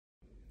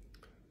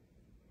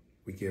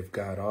We give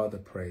God all the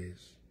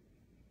praise.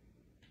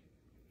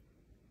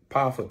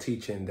 Powerful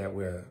teaching that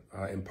we're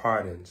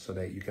imparting so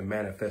that you can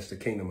manifest the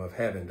kingdom of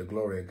heaven, the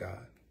glory of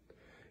God.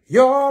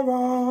 You're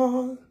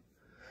all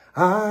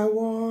I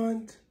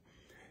want.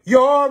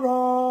 You're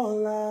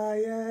all I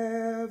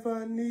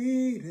ever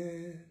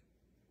needed.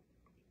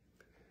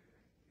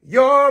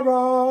 You're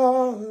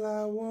all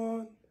I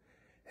want.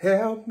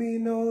 Help me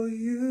know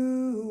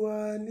you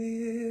are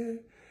near.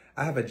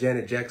 I have a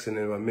Janet Jackson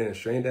in my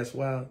ministry. Ain't that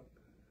wild?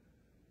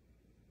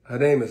 Her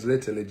name is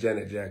literally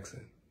Janet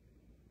Jackson.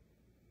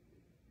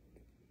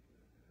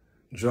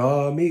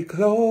 Draw me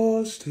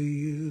close to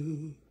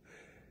you.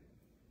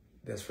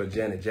 That's for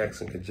Janet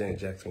Jackson, because Janet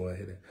Jackson will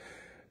hit it.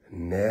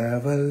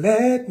 Never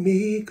let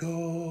me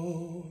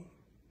go.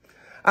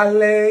 I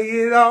lay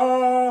it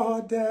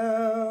all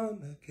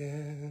down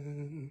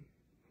again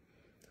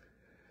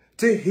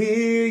to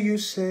hear you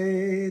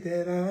say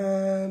that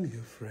I'm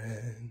your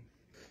friend.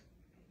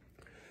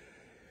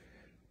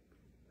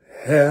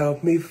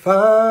 Help me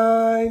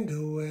find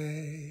a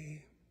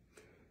way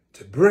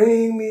to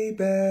bring me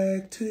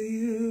back to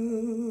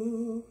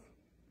you.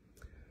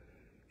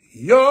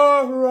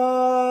 You're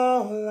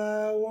all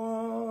I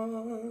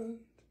want.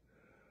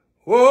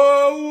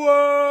 Whoa,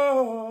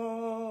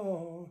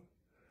 whoa.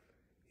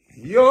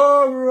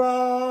 You're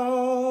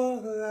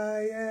all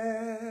I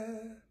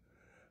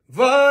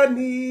ever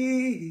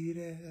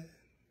needed.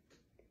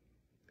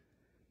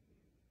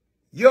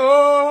 You're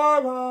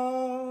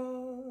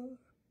all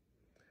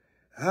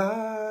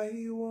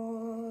I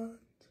want.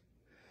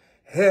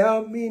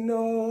 Help me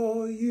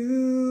know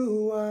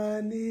you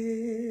are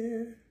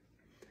near.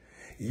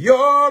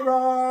 You're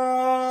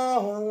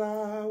all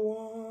I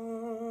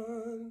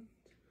want.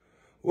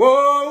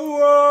 Whoa,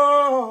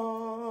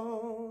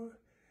 whoa.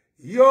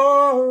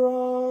 You're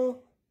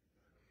all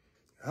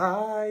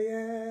I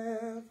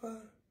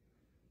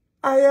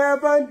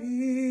ever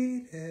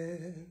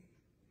needed.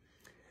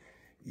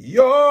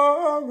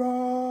 You're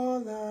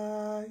all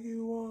I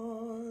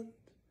want.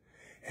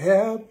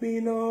 Help me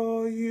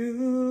know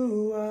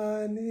you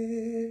are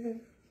near.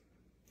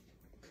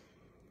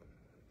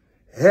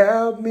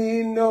 Help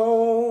me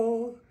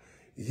know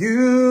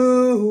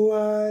you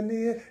are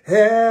near.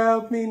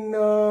 Help me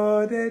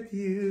know that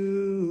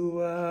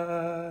you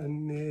are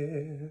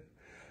near.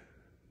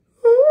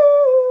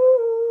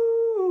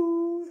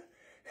 Ooh,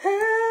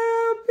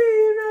 help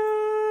me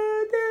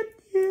know that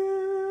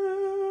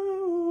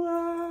you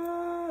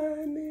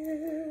are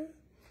near.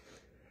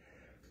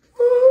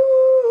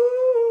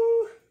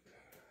 Ooh.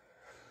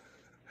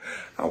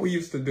 How we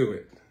used to do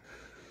it.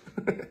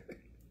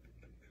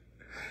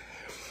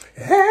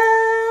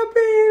 Help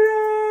me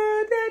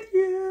know that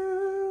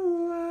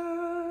you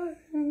are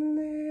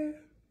near.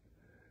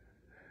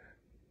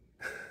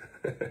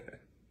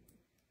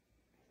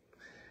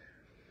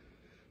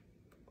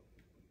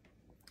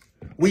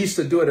 We used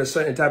to do it a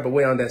certain type of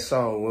way on that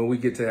song when we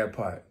get to that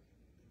part.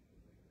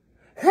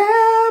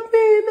 Help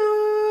me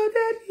know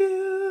that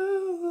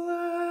you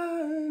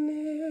are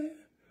near.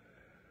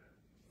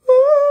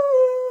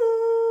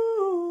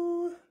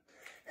 Ooh,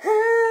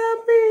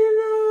 help me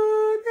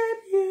know that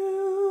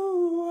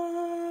you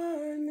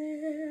are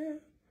near.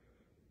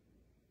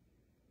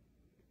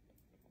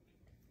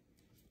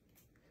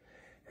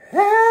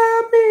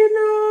 Help me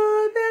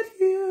know that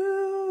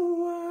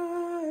you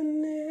are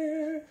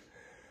near.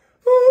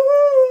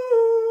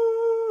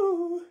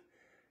 Ooh,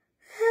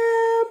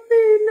 help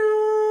me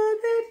know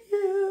that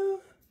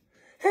you,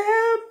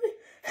 help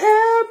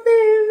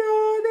me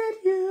know that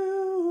you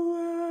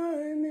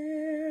are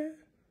near.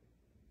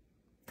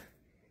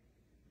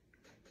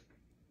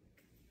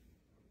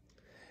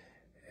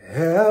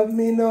 Help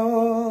me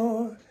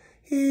know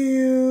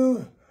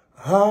you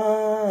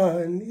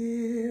are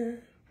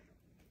near.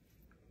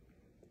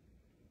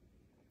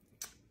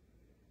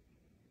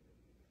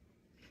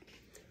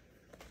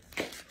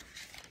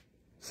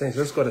 Saints,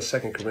 let's go to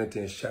 2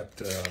 Corinthians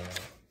chapter.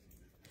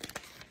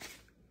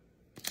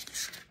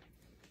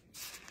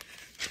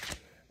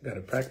 Got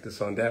to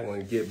practice on that one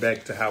and get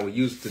back to how we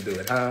used to do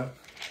it, huh?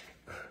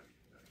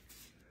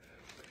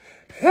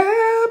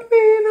 Help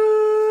me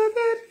know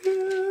that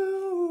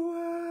you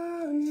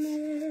are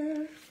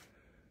near.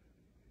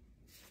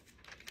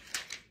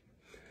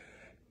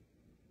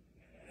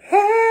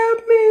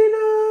 Help me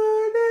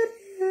know that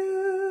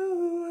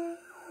you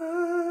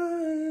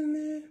are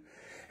near.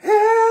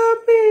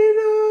 Help me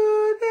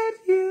know that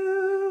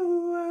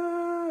you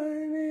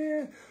are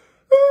near.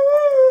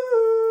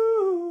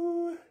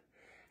 Ooh,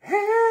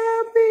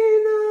 help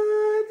me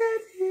know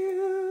that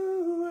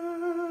you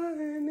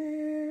are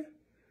near.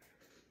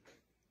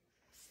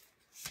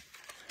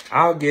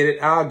 I'll get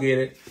it. I'll get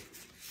it.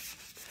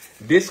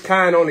 This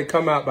kind only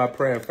come out by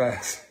praying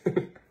fast.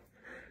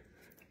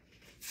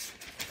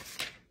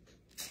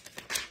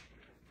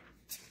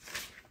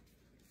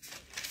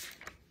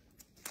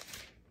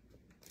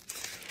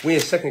 We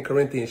in 2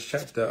 Corinthians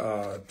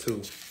chapter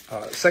 2.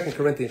 2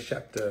 Corinthians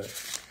chapter.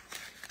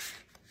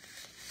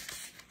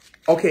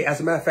 Okay, as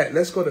a matter of fact,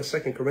 let's go to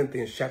 2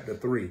 Corinthians chapter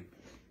 3.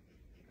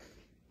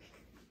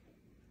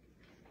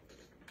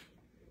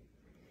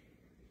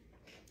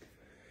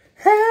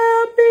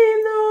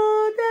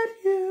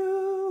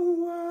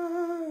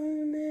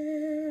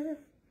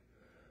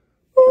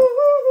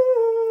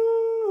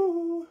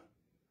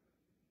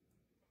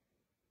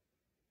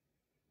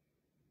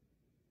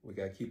 We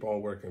got to keep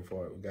on working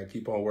for it. We got to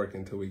keep on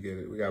working until we get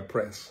it. We got to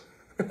press.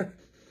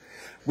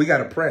 We got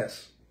to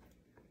press.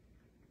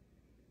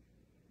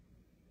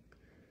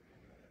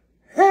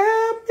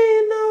 Help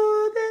me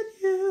know that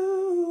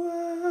you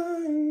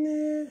are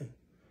near.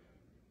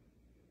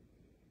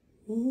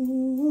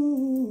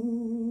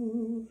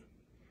 Ooh.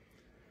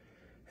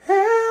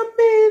 Help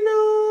me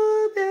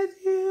know that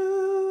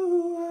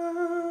you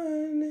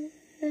are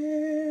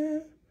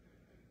near.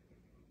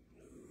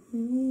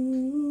 Ooh.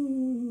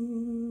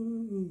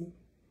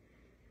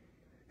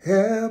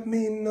 Help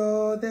me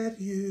know that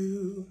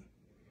you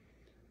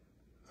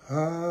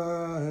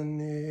are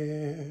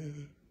near.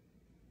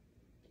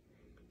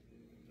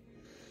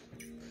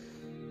 You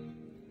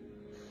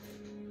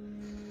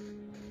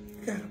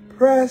gotta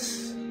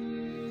press.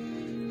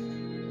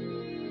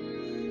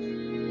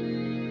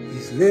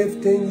 He's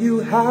lifting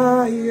you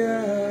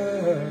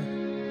higher.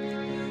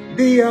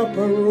 The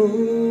upper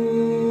room.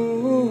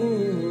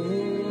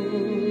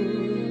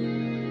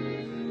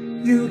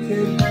 You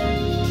can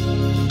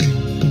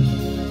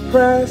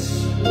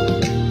press,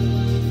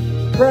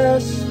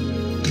 press,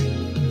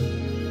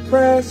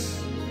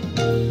 press.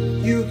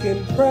 You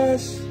can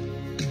press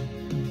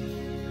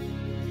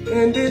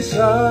in this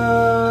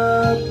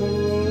upper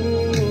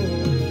room.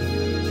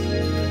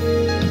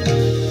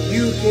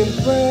 You can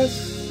press,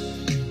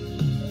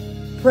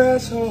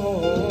 press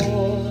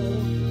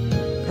on,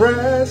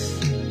 press,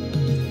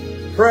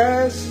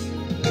 press.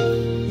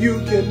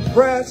 You can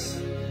press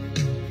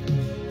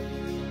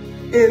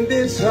in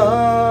this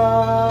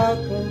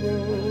upper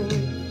room.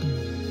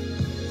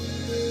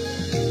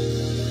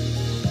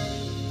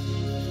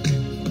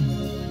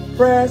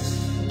 Press.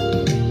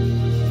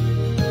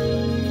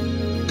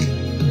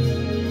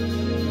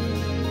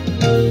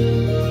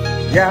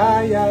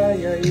 Yeah, yeah,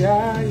 yeah,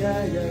 yeah,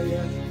 yeah, yeah,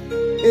 yeah.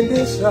 In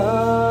this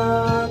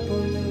upper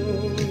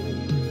room,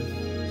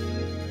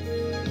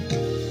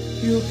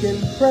 you can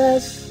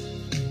press,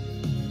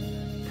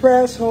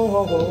 press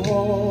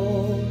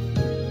home,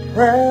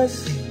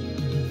 press.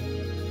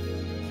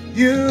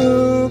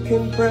 You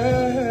can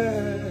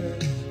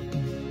press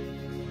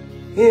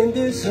in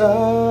this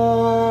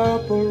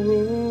upper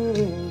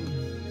room.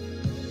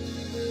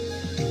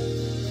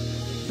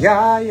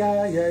 Yeah,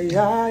 yeah, yeah,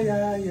 yeah,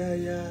 yeah, yeah,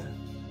 yeah.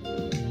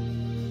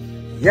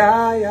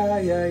 Yeah, yeah,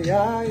 yeah,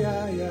 yeah,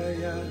 yeah, yeah,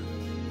 yeah.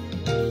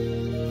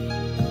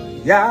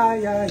 Yeah,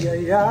 yeah, yeah,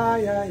 yeah,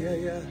 yeah, yeah,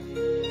 yeah.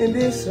 In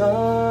this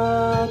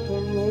upper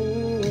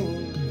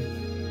room.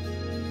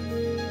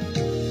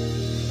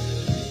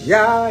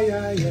 Yeah,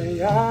 yeah, yeah,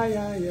 yeah,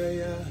 yeah, yeah,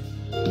 yeah.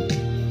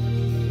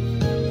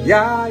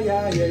 Yeah,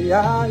 yeah, yeah,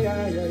 yeah,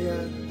 yeah, yeah,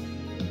 yeah.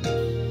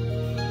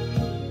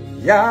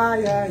 Yeah,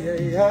 yeah, yeah,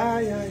 yeah,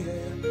 yeah,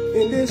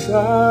 yeah. In this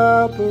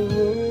upper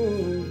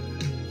room.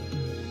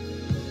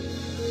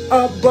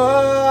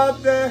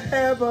 Above the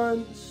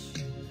heavens,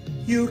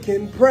 you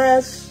can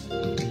press,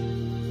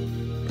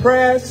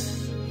 press.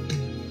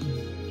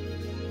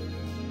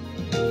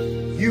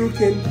 You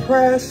can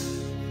press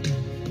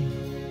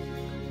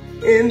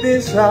in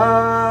this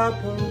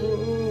upper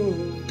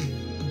room.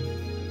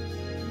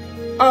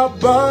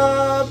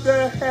 Above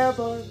the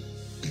heavens,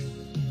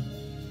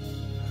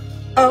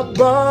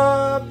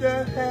 above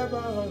the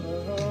heavens,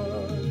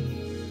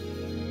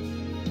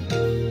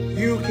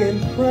 you can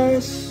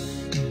press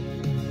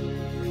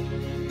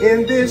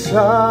in this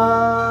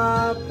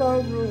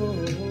upper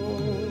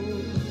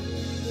room.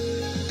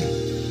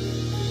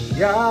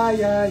 Yeah,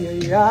 yeah, yeah,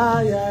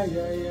 yeah, yeah,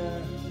 yeah, yeah.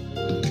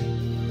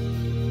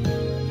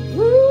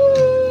 Ooh,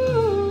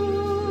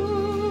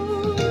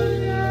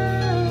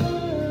 yeah.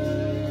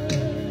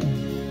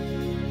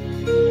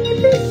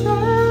 In this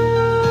upper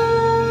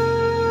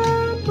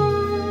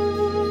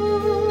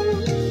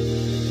room.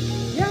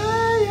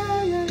 Yeah,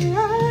 yeah, yeah,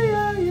 yeah,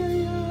 yeah, yeah,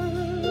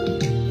 yeah.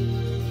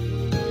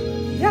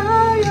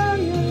 Yeah, yeah,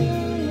 yeah.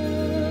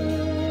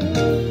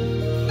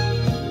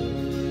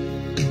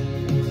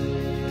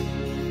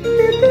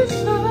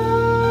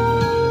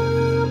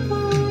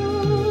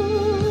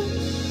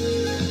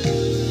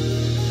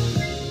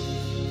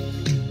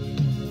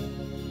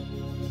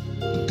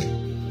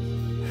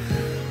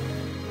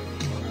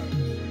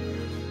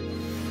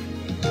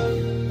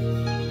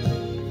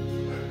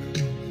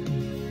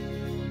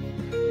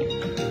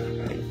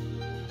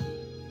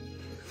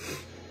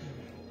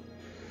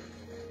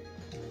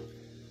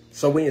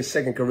 So we're in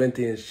 2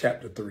 Corinthians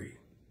chapter 3.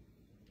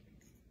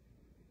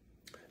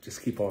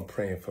 Just keep on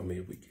praying for me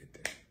if we get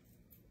there.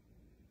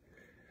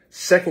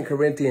 2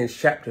 Corinthians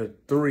chapter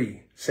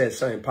 3 says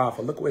something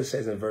powerful. Look what it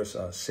says in verse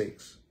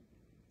 6.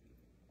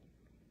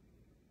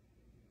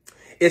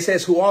 It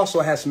says, who also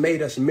has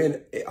made us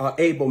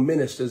able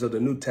ministers of the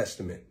New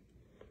Testament,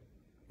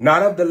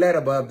 not of the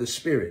letter, but of the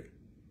Spirit.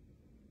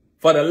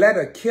 For the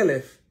letter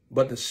killeth,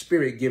 but the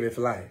Spirit giveth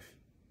life.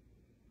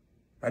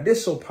 Now, this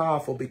is so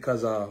powerful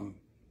because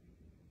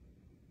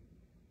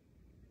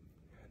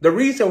the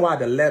reason why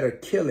the letter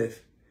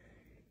killeth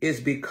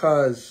is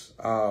because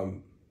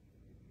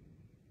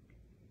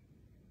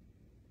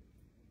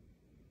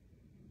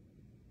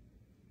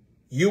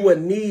you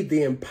would need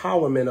the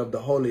empowerment of the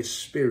Holy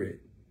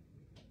Spirit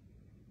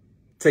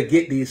to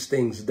get these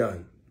things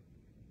done.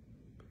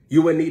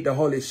 You will need the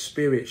Holy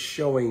Spirit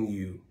showing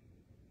you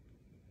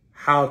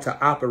how to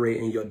operate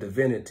in your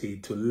divinity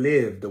to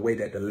live the way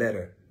that the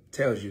letter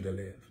tells you to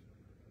live.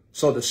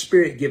 So the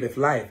Spirit giveth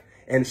life.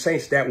 And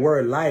saints, that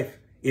word life,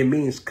 it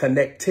means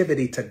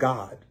connectivity to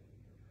God.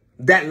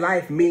 That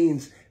life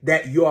means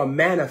that you're a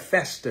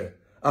manifester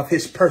of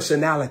his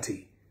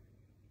personality.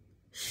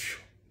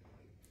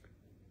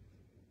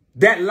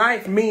 That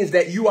life means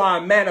that you are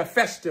a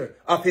manifester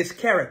of his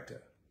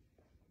character.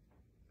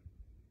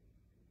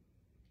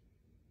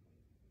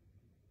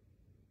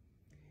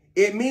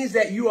 It means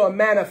that you are a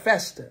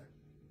manifester.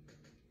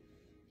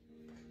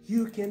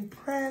 You can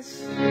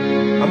press.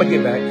 I'm going to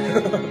get back.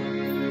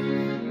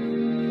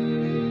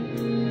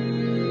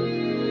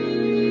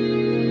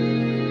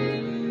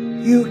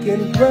 You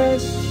can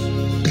press,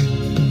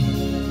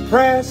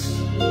 press,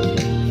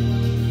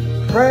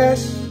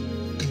 press,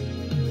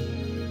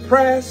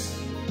 press.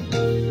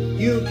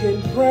 You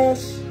can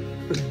press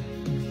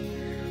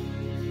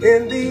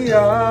in the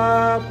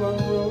upper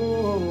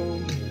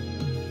room,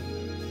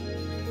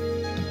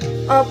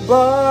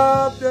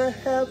 above the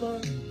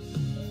heavens,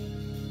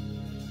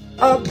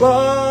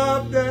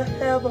 above the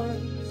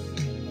heavens.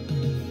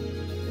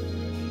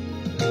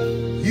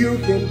 You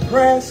can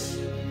press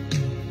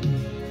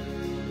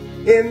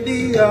in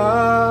the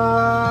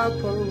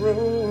upper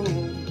room.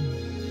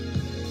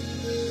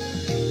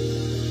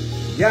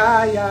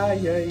 Yeah, yeah,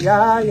 yeah,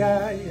 yeah,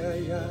 yeah, yeah,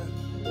 yeah.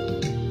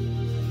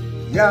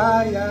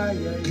 Yeah, yeah,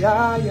 yeah,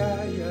 yeah,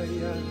 yeah, yeah,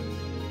 yeah.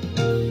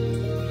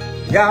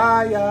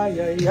 Yeah, yeah,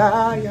 yeah,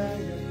 yeah, yeah,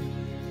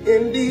 yeah.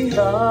 In the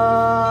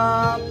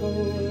upper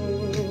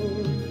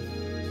room.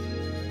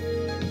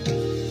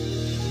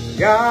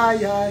 Yeah,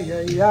 yeah,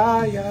 yeah,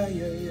 yeah, yeah,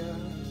 yeah, yeah.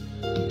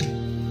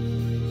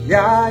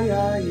 Yeah,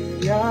 yeah, yeah,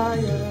 yeah,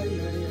 yeah, yeah,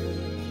 yeah.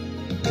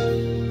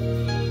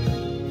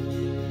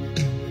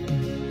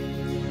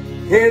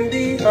 In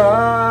the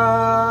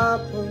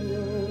upper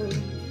room,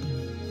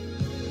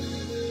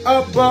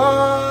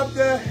 above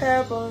the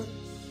heavens,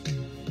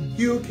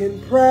 you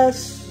can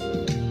press,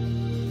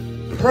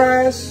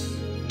 press,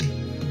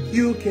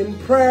 you can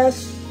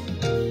press,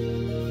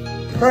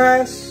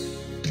 press,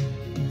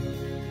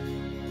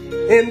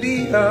 in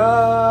the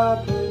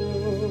upper room.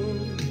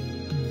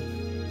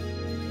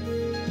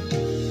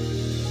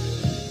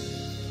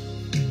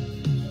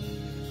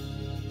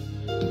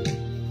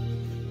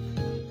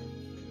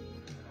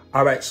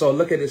 All right, so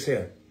look at this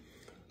here.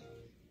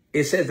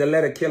 It says the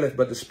letter killeth,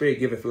 but the Spirit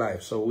giveth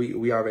life. So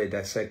we already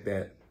dissect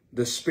that.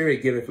 The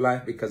Spirit giveth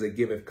life because it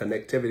giveth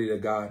connectivity to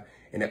God,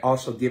 and it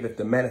also giveth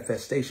the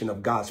manifestation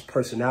of God's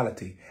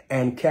personality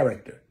and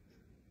character.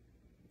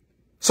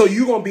 So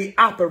you're going to be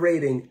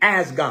operating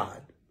as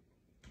God.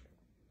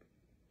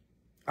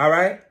 All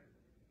right?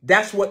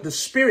 That's what the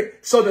Spirit,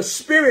 so the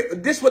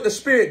Spirit, this is what the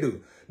Spirit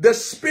do. The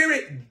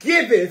Spirit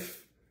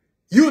giveth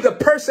you the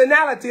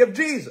personality of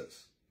Jesus.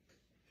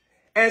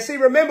 And see,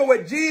 remember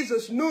what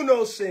Jesus knew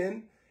no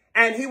sin,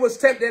 and he was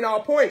tempted in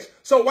all points.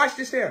 So watch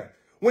this here.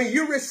 When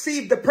you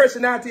receive the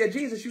personality of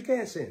Jesus, you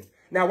can't sin.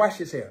 Now watch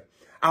this here.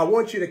 I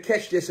want you to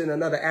catch this in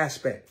another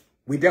aspect.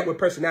 We dealt with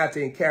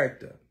personality and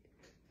character.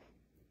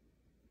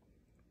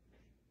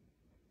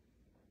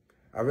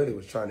 I really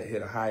was trying to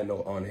hit a high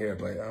note on here,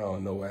 but I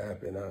don't know what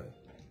happened. I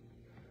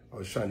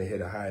was trying to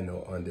hit a high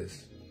note on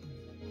this.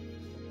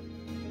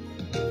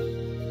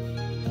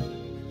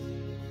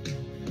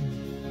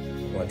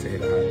 I want to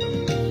hit a high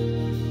note.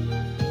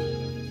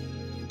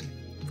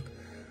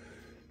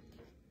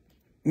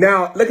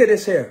 Now, look at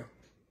this here.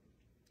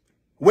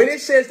 When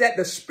it says that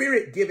the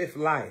Spirit giveth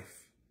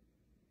life,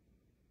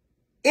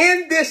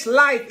 in this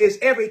life is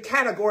every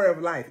category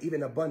of life,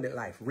 even abundant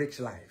life, rich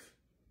life.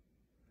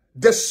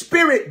 The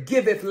Spirit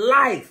giveth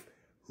life,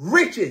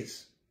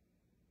 riches.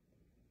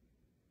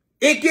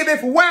 It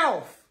giveth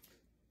wealth,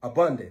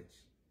 abundance.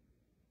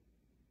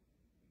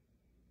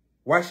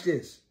 Watch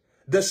this.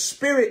 The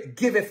Spirit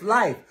giveth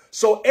life.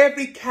 So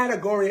every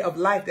category of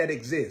life that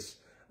exists,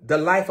 the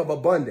life of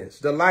abundance,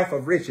 the life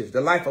of riches,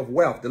 the life of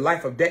wealth, the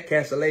life of debt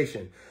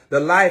cancellation,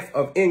 the life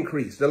of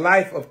increase, the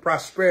life of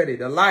prosperity,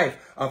 the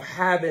life of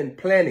having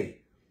plenty.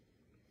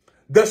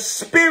 The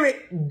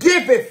Spirit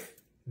giveth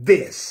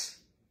this.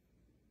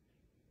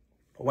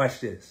 Watch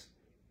this.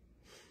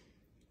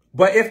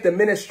 But if the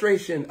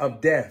ministration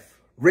of death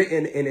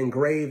written and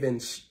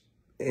engraven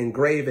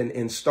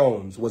in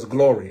stones was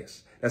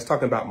glorious, that's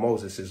talking about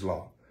Moses'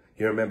 law.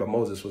 You remember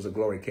Moses was a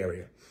glory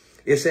carrier.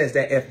 It says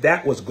that if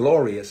that was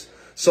glorious,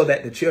 so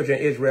that the children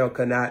of Israel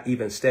could not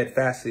even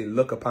steadfastly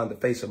look upon the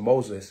face of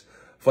Moses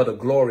for the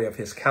glory of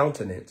his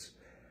countenance,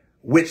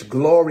 which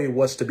glory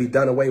was to be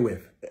done away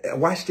with.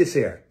 Watch this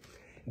here.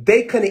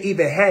 They couldn't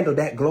even handle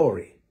that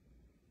glory.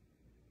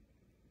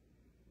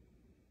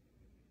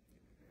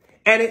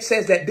 And it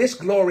says that this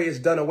glory is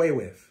done away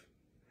with.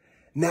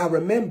 Now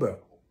remember,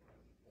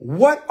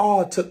 what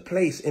all took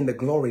place in the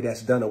glory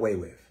that's done away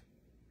with?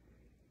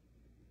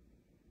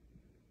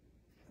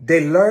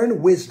 They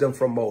learned wisdom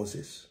from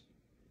Moses.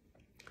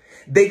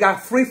 They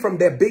got free from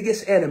their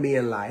biggest enemy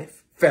in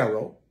life,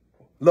 Pharaoh.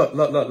 Look.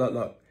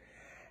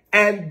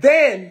 And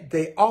then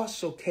they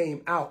also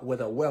came out with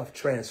a wealth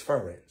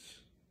transference.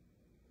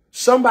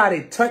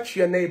 Somebody touch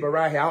your neighbor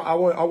right here. I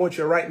want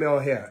you to write me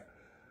on here.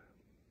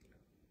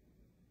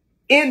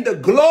 In the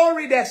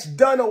glory that's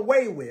done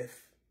away with,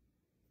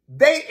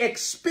 they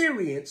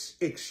experience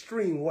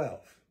extreme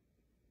wealth.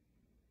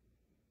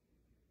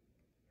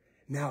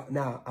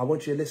 Now, I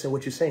want you to listen to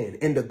what you're saying.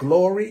 In the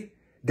glory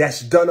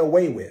that's done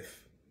away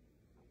with,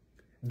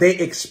 they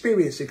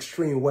experience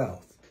extreme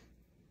wealth.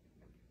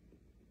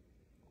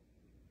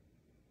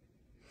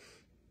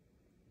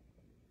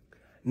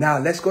 Now,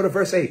 let's go to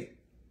verse 8.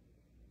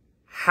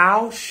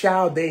 How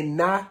shall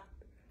not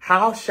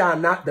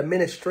the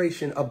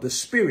ministration of the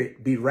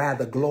Spirit be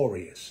rather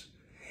glorious?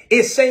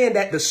 It's saying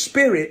that the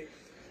Spirit,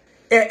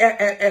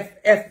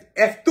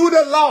 if through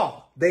the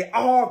law, they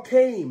all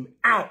came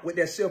out with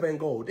their silver and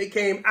gold. They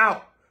came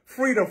out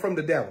freedom from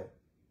the devil.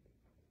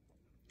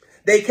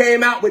 They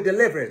came out with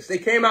deliverance. They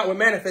came out with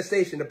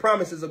manifestation, the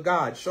promises of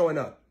God showing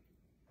up.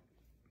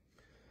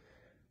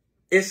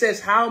 It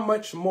says, how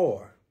much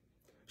more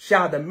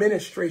shall the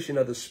ministration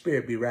of the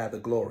Spirit be rather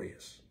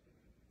glorious?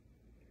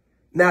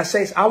 Now,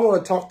 saints, I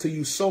want to talk to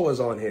you sowers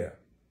on here.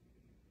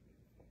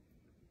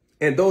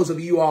 And those of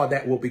you all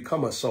that will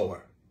become a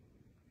sower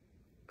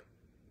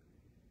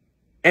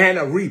and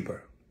a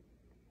reaper.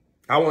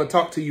 I want to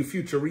talk to you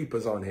future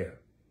reapers on here.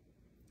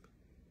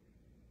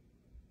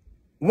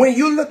 When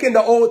you look in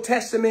the Old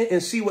Testament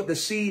and see what the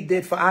seed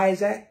did for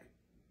Isaac,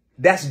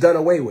 that's done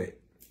away with.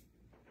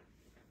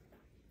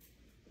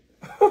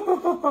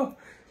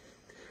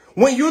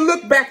 When you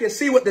look back and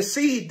see what the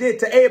seed did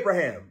to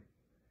Abraham,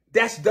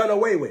 that's done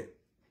away with.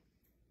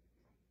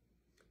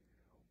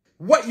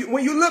 When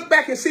you look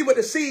back and see what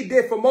the seed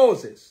did for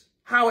Moses,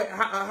 how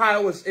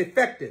it was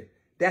effective,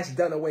 that's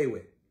done away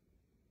with.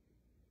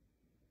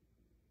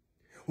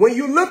 When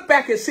you look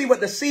back and see what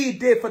the seed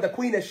did for the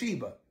Queen of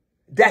Sheba,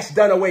 that's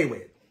done away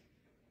with.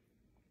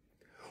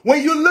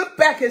 When you look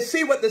back and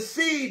see what the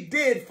seed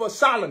did for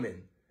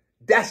Solomon,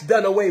 that's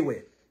done away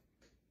with.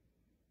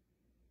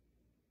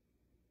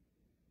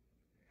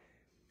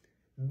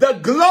 The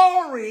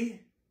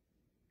glory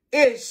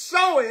in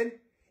sowing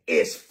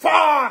is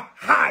far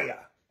higher.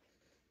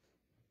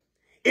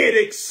 It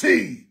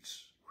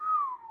exceeds.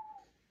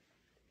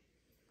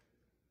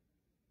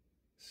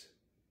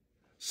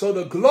 So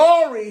the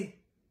glory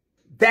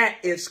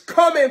that is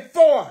coming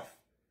forth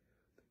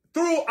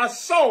through a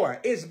sower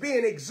is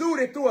being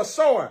exuded through a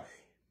sower.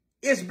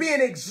 It's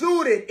being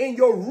exuded in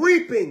your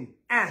reaping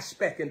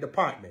aspect and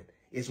department.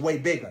 It's way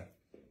bigger.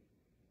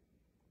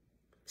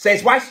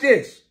 Saints, watch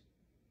this.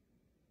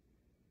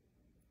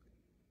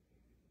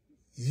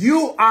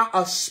 You are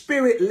a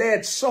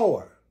spirit-led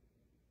sower.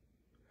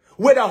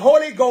 With the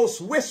Holy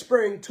Ghost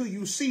whispering to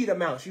you seed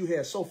amounts, you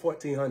hear sow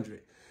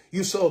 1,400.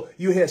 You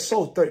hear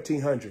sow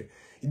 1,300.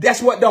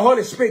 That's what the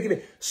Holy Spirit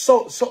gives.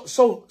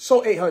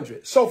 So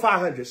 800, so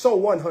 500, so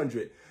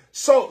 100.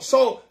 So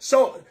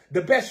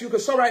the best you can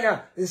sow right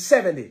now is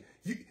 70.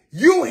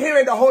 You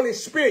hearing the Holy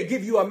Spirit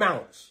give you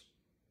amounts.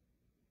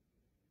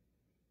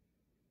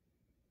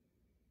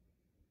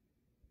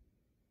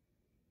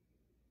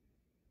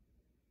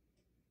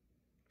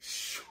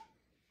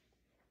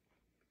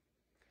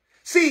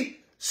 See,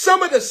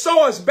 some of the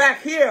sowers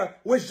back here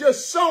was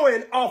just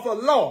sowing off a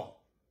law.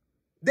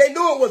 They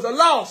knew it was a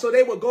law, so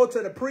they would go to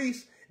the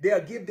priest.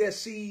 They'll give their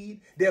seed.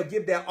 They'll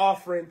give their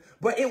offering.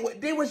 But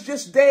they was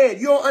just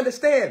dead. You don't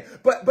understand.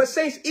 But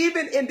saints,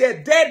 even in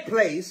their dead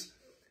place,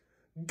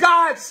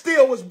 God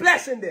still was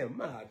blessing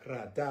them.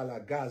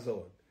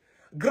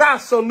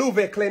 Grasso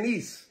nuve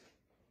clenis.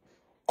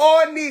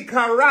 Oni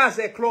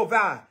karaze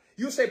clova.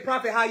 You say,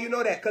 prophet, how you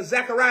know that? Because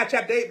Zechariah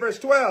chapter 8 verse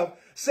 12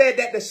 said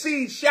that the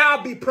seed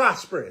shall be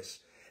prosperous.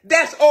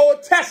 That's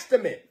Old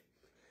Testament.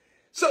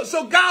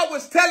 So God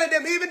was telling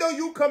them, even though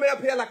you coming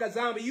up here like a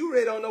zombie, you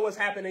really don't know what's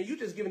happening. You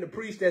just giving the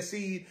priest their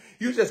seed.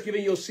 You just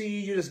giving your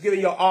seed. You just giving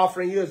your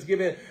offering. You just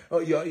giving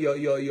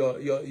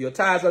your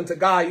tithes unto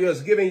God. You're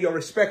just giving your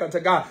respect unto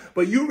God.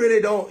 But you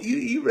really don't.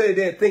 You really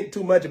didn't think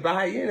too much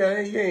about it. You know,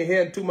 you ain't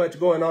hearing too much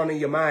going on in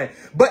your mind.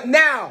 But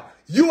now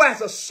you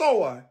as a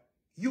sower,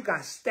 you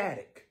got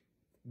static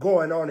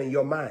going on in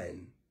your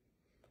mind.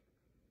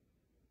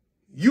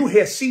 You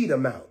hear seed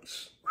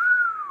amounts.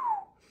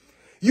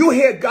 You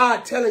hear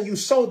God telling you,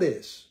 sow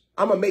this.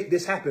 I'm going to make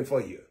this happen for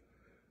you.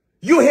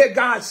 You hear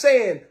God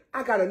saying,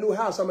 I got a new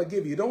house I'm going to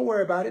give you. Don't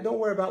worry about it. Don't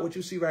worry about what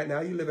you see right now.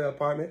 You live in an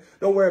apartment.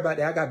 Don't worry about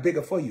that. I got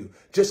bigger for you.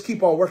 Just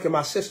keep on working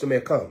my system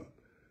and come.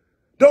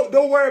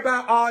 Don't worry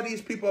about all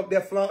these people up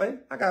there flaunting.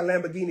 I got a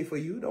Lamborghini for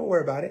you. Don't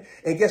worry about it.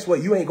 And guess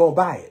what? You ain't going to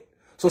buy it.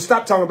 So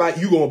stop talking about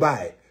you going to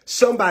buy it.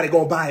 Somebody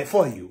going to buy it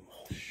for you.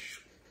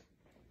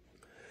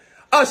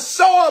 A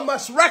sower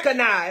must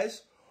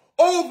recognize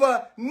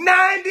over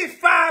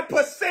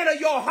 95% of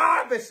your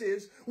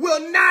harvests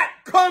will not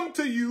come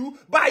to you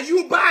by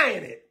you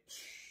buying it.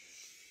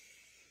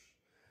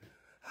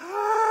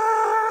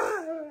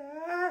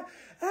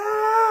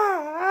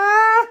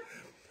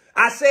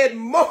 I said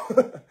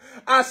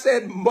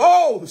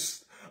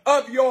most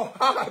of your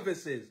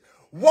harvests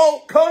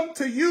won't come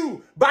to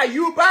you by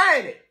you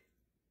buying it.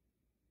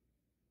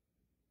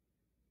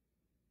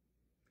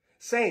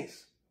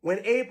 Saints, when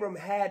Abram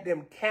had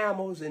them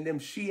camels and them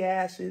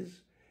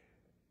she-asses,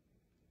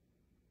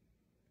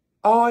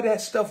 all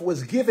that stuff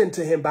was given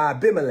to him by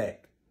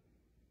Abimelech.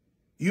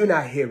 You're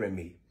not hearing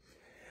me.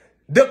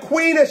 The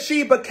Queen of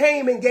Sheba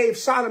came and gave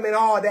Solomon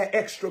all that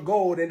extra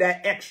gold and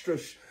that extra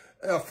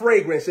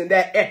fragrance and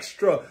that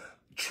extra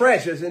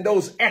treasures and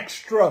those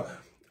extra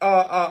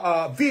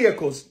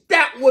vehicles.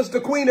 That was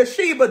the Queen of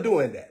Sheba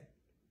doing that.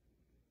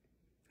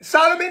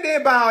 Solomon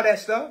didn't buy all that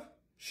stuff.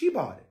 She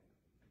bought it.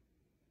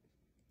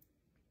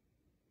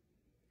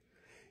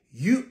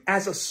 You,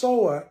 as a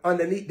sower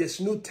underneath this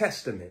New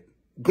Testament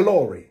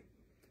glory,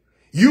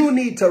 you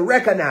need to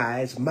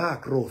recognize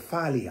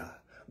macrophalia,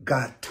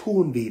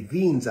 gatundi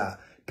vinza,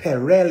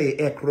 pereli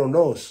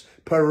ekronos,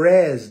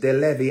 perez de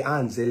levi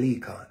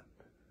anzelikan.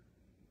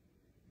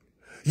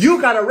 You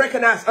got to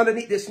recognize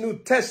underneath this New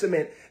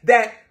Testament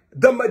that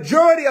the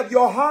majority of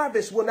your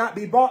harvest will not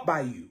be bought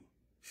by you.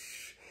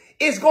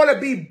 It's going to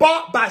be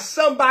bought by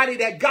somebody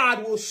that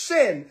God will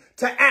send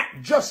to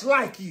act just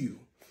like you.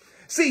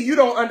 See, you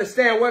don't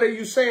understand. What are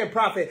you saying,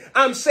 prophet?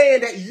 I'm saying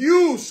that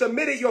you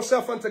submitted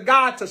yourself unto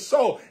God to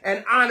sow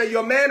and honor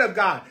your man of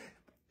God.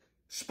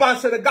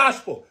 Sponsor the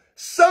gospel.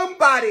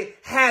 Somebody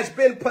has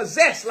been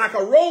possessed like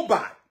a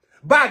robot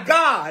by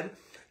God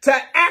to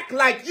act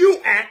like you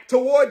act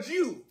towards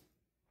you.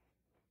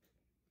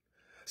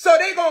 So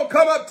they're going to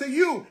come up to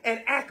you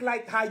and act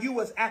like how you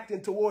was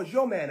acting towards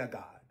your man of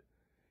God.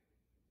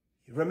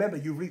 Remember,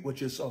 you reap what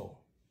you sow.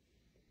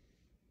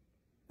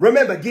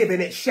 Remember,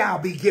 giving it shall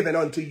be given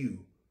unto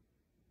you.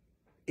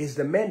 It's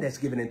the men that's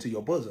given into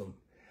your bosom.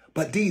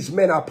 But these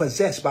men are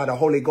possessed by the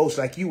Holy Ghost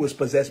like you was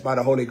possessed by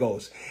the Holy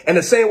Ghost. And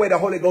the same way the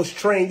Holy Ghost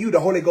trained you, the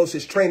Holy Ghost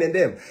is training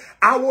them.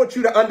 I want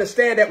you to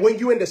understand that when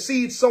you're in the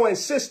seed sowing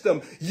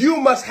system, you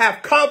must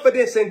have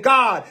confidence in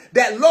God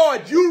that,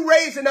 Lord, you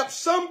raising up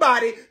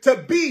somebody to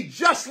be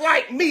just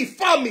like me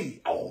for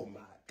me. Oh, my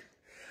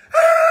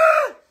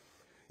God.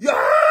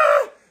 Yeah.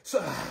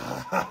 So,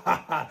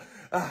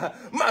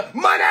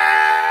 money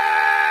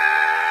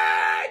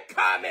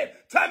coming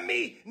to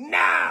me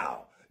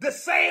now. The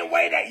same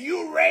way that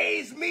you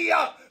raised me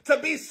up to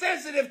be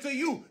sensitive to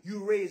you,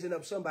 you raising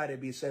up somebody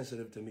to be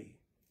sensitive to me.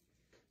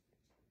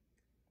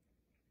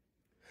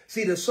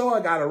 See, the sower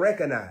got to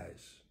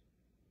recognize.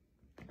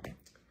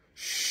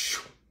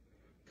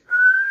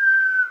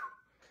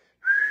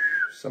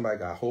 Somebody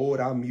got hold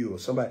our mule.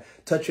 Somebody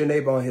touch your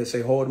neighbor on here,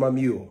 say, hold my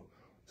mule.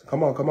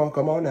 Come on, come on,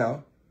 come on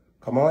now.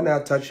 Come on now,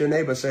 touch your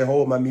neighbor, say,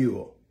 hold my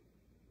mule.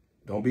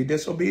 Don't be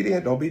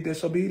disobedient. Don't be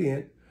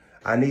disobedient.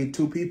 I need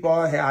 2 people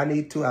on here. I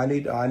need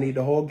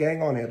the whole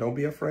gang on here. Don't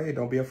be afraid.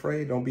 Don't be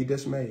afraid. Don't be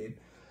dismayed.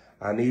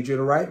 I need you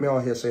to write me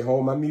on here. Say,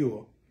 hold my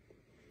mule.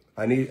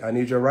 I need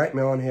you to write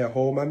me on here.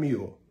 Hold my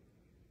mule.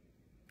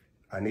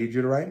 I need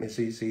you to write me.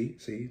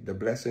 See, the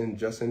blessing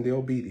just in the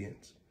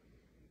obedience.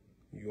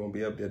 You're going to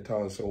be up there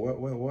telling, so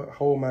what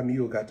hold my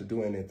mule got to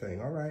do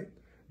anything? All right.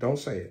 Don't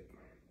say it.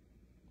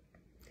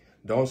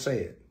 Don't say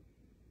it.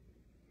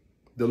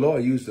 The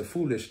Lord used the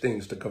foolish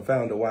things to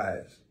confound the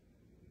wise.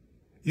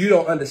 You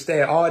don't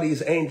understand. All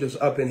these angels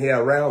up in here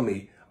around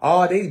me,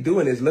 all they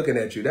doing is looking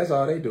at you. That's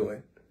all they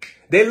doing.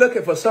 They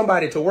looking for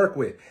somebody to work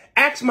with.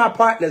 Ask my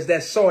partners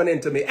that's sowing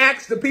into me.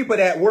 Ask the people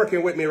that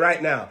working with me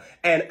right now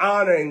and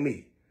honoring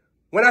me.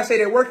 When I say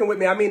they're working with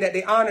me, I mean that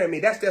they honoring me.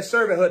 That's their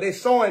servanthood. They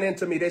sowing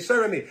into me. They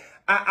serving me.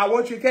 I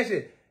want you to catch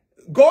it.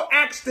 Go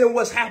ask them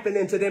what's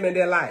happening to them in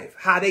their life.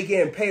 How they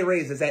getting pay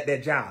raises at their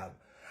job.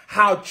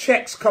 How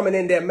checks coming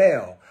in their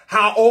mail.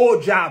 How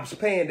old jobs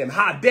paying them.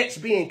 How debts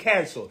being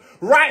canceled.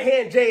 Right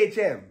here in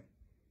JHM.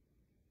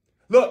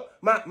 Look,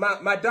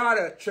 my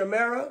daughter,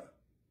 Shamara,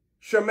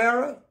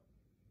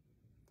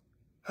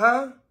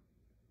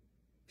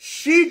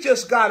 she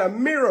just got a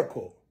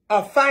miracle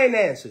of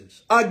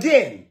finances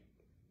again.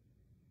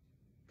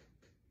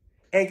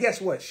 And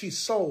guess what? She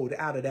sold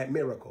out of that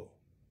miracle.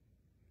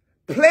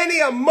 Plenty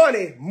of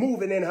money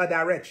moving in her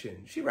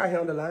direction. She right here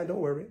on the line. Don't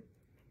worry.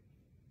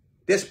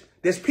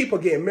 There's people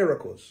getting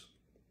miracles.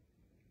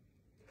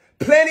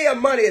 Plenty of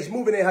money is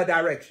moving in her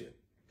direction.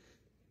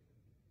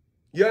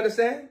 You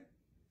understand?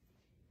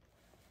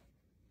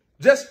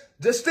 Just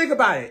think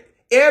about it.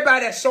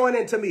 Everybody that's sowing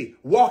into me,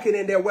 walking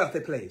in their wealthy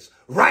place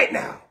right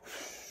now.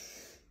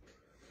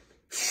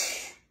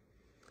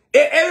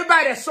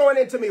 Everybody that's sowing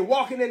into me,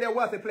 walking in their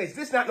wealthy place.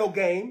 This is not no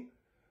game.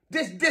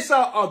 This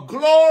a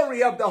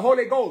glory of the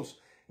Holy Ghost.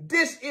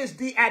 This is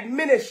the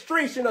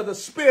administration of the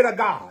Spirit of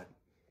God.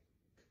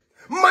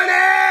 Money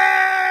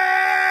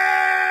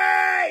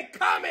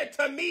coming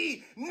to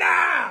me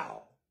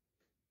now.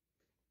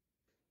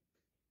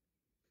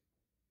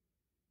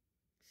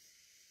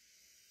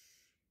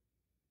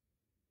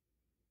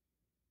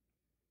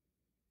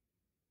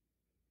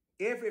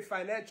 Every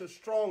financial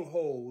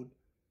stronghold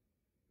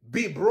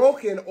be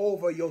broken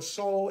over your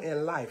soul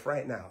and life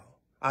right now.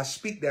 I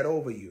speak that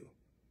over you.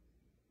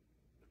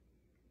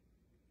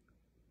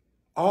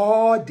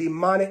 All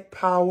demonic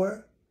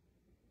power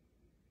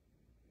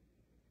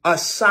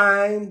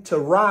assigned to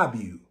rob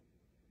you,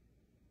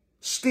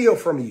 steal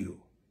from you,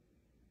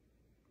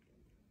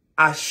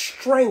 I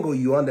strangle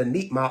you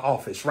underneath my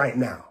office right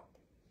now.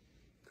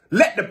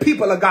 Let the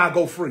people of God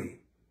go free.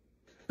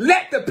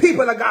 Let the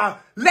people of God,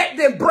 let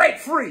them break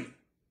free.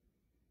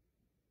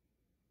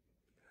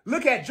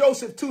 Look at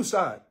Joseph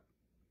Toussaint.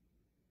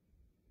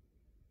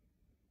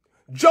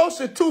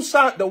 Joseph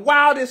Toussaint, the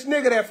wildest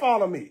nigga that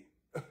followed me.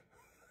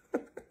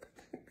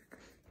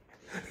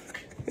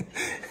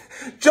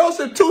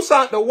 Joseph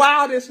Toussaint, the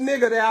wildest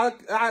nigga that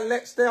I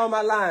let stay on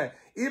my line,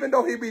 even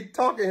though he be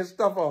talking his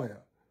stuff on here.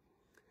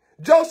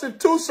 Joseph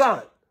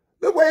Toussaint,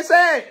 look what it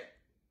said.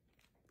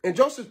 And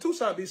Joseph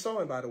Toussaint be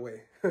sewing, by the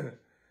way.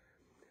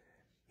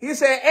 He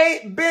said,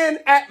 ain't been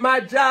at my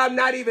job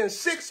not even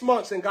 6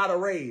 months and got a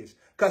raise,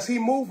 because he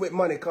moved with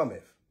money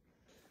cometh.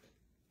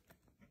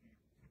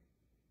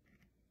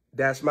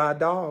 That's my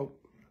dog.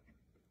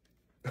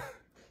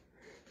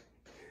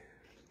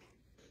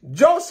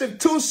 Joseph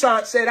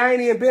Toussaint said, I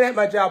ain't even been at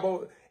my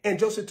job. And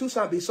Joseph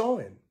Toussaint be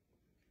sewing.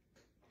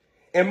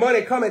 And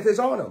money cometh is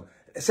on him.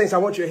 Saints, I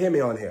want you to hear me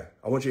on here.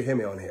 I want you to hear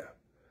me on here.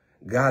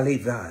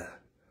 Galival,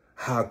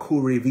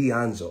 hakuri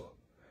vianzo,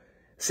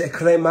 se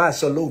crema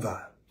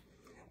soluva,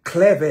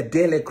 cleve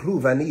dele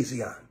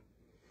cruvanisian.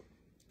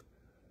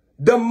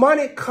 The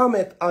money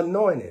cometh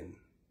anointing.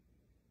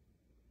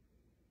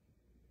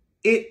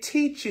 It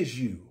teaches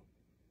you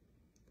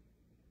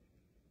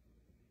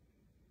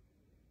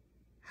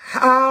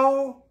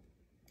how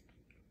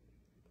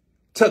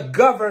to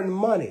govern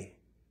money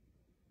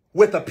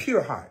with a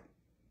pure heart.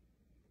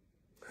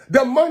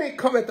 The money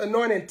cometh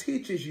anointing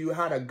teaches you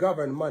how to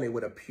govern money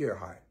with a pure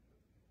heart.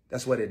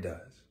 That's what it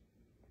does.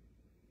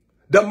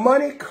 The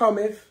money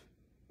cometh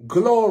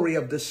glory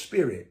of the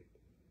Spirit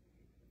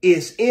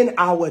is in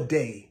our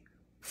day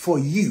for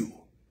you.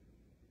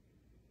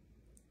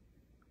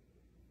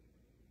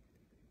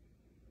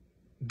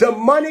 The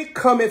money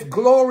cometh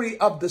glory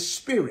of the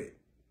Spirit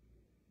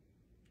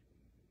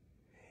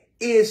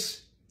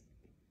is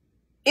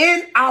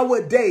in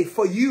our day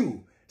for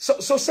you.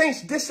 So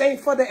saints, this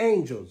ain't for the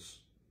angels.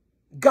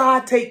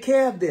 God take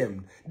care of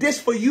them. This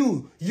for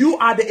you. You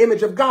are the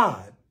image of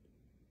God.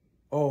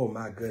 Oh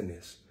my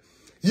goodness.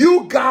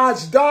 You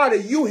God's daughter.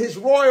 You his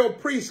royal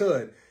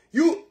priesthood.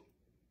 You.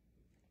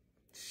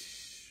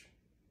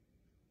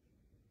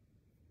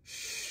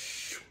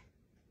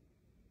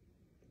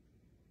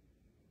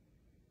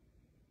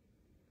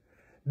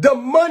 The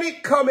money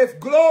cometh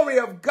glory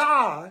of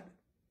God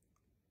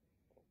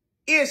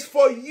is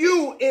for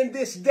you in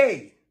this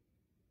day,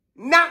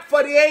 not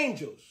for the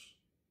angels.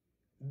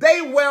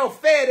 They well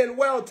fed and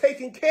well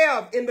taken care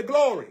of in the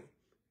glory.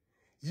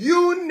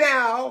 You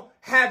now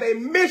have a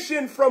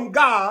mission from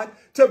God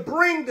to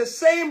bring the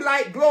same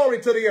light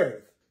glory to the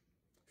earth.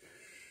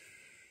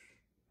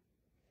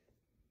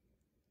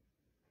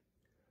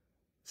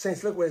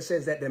 Saints, look where it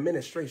says that the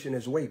administration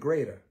is way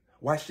greater.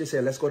 Watch this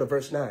here. Let's go to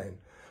verse 9.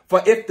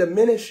 For if the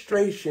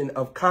ministration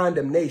of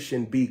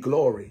condemnation be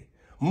glory,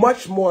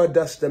 much more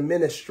does the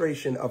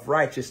ministration of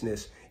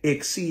righteousness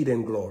exceed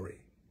in glory.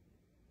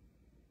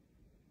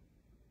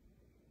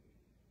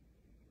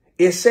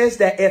 It says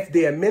that if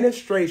the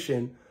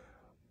administration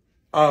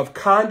of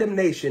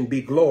condemnation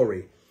be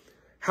glory,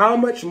 how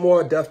much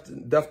more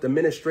doth the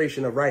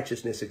ministration of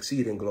righteousness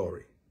exceed in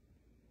glory?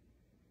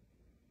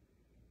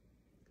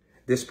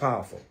 This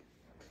powerful.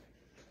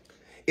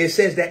 It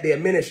says that the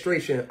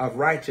administration of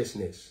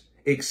righteousness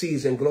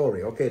exceeds in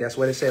glory. Okay, that's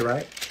what it say,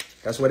 right?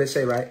 That's what it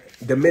say, right?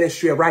 The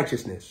ministry of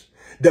righteousness.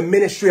 The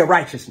ministry of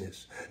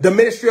righteousness. The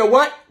ministry of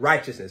what?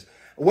 Righteousness.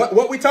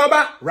 What we talking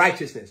about?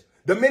 Righteousness.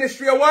 The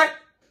ministry of what?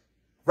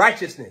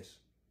 Righteousness.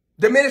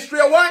 The ministry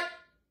of what?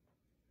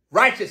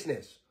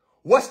 Righteousness.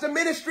 What's the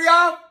ministry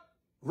of?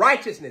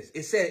 Righteousness.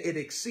 It said it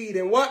exceed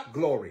in what?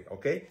 Glory.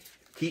 Okay?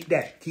 Keep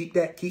that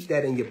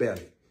in your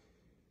belly.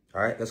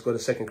 All right, let's go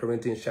to 2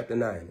 Corinthians chapter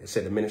 9. It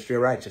said the ministry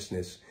of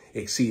righteousness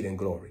exceed in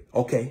glory.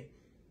 Okay.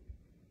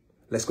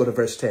 Let's go to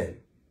verse 10.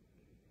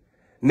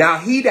 Now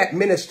he that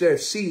ministereth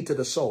seed to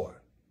the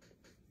sower,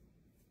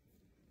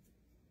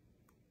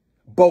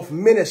 both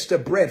minister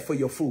bread for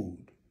your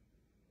food.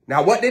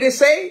 Now what did it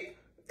say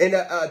in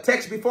the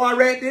text before I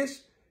read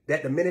this?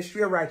 That the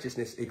ministry of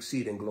righteousness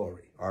exceed in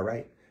glory. All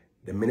right.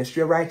 The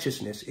ministry of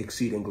righteousness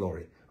exceed in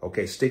glory.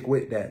 Okay, stick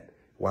with that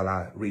while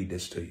I read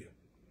this to you.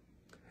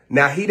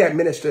 Now he that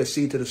ministereth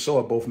seed to the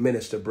sower, both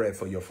minister bread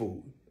for your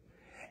food,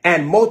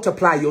 and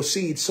multiply your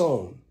seed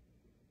sown,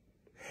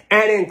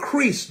 and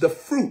increase the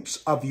fruits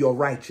of your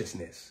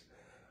righteousness.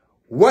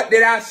 What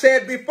did I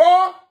say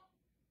before?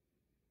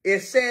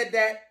 It said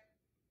that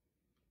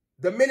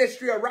the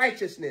ministry of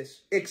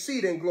righteousness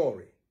exceed in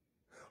glory.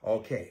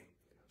 Okay,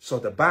 so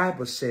the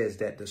Bible says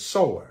that the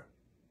sower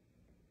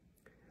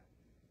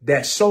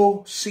that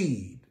sow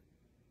seed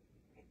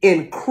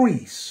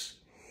increase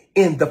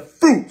in the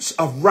fruits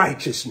of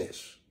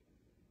righteousness.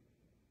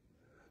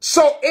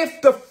 So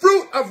if the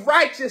fruit of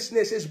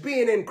righteousness is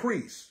being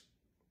increased,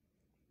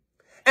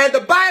 and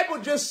the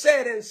Bible just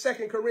said in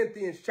 2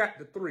 Corinthians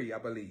chapter 3, I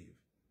believe,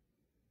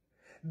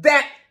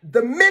 that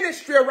the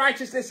ministry of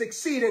righteousness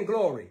exceed in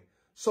glory.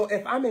 So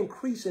if I'm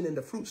increasing in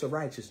the fruits of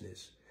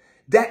righteousness,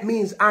 that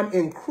means I'm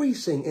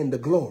increasing in the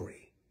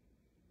glory.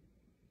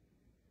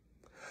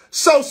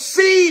 So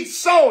seed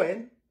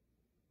sowing,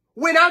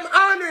 when I'm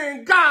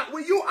honoring God,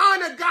 when you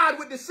honor God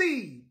with the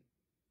seed,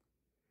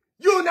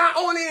 you not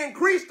only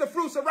increase the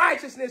fruits of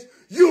righteousness,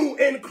 you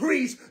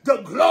increase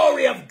the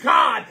glory of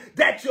God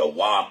that you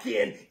walk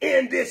in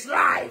this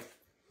life.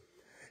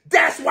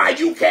 That's why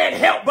you can't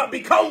help but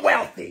become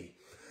wealthy,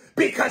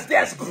 because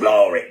there's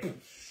glory.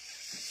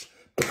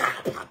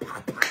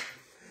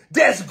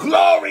 There's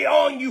glory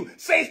on you.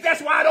 Saints,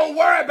 that's why I don't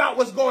worry about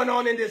what's going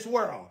on in this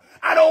world.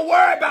 I don't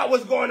worry about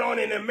what's going on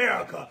in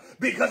America,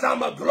 because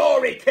I'm a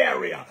glory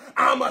carrier.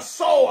 I'm a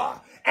sower.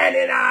 And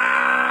then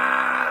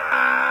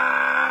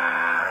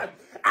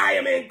I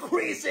am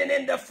increasing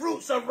in the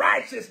fruits of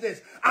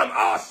righteousness. I'm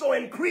also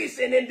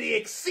increasing in the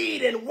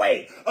exceeding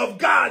weight of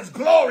God's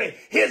glory,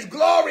 his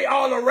glory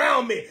all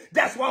around me.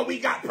 That's why we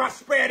got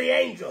prosperity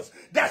angels.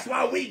 That's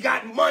why we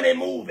got money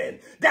moving.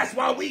 That's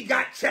why we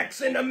got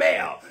checks in the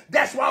mail.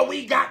 That's why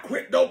we got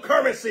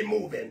cryptocurrency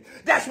moving.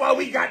 That's why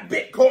we got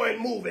Bitcoin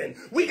moving.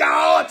 We got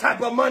all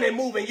type of money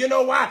moving. You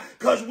know why?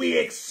 Because we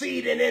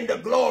exceeding in the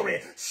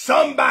glory.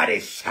 Somebody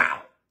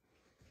shout.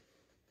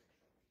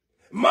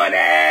 Money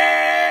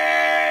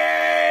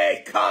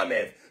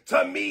cometh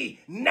to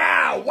me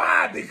now.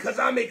 Why? Because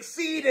I'm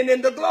exceeding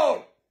in the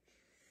glory.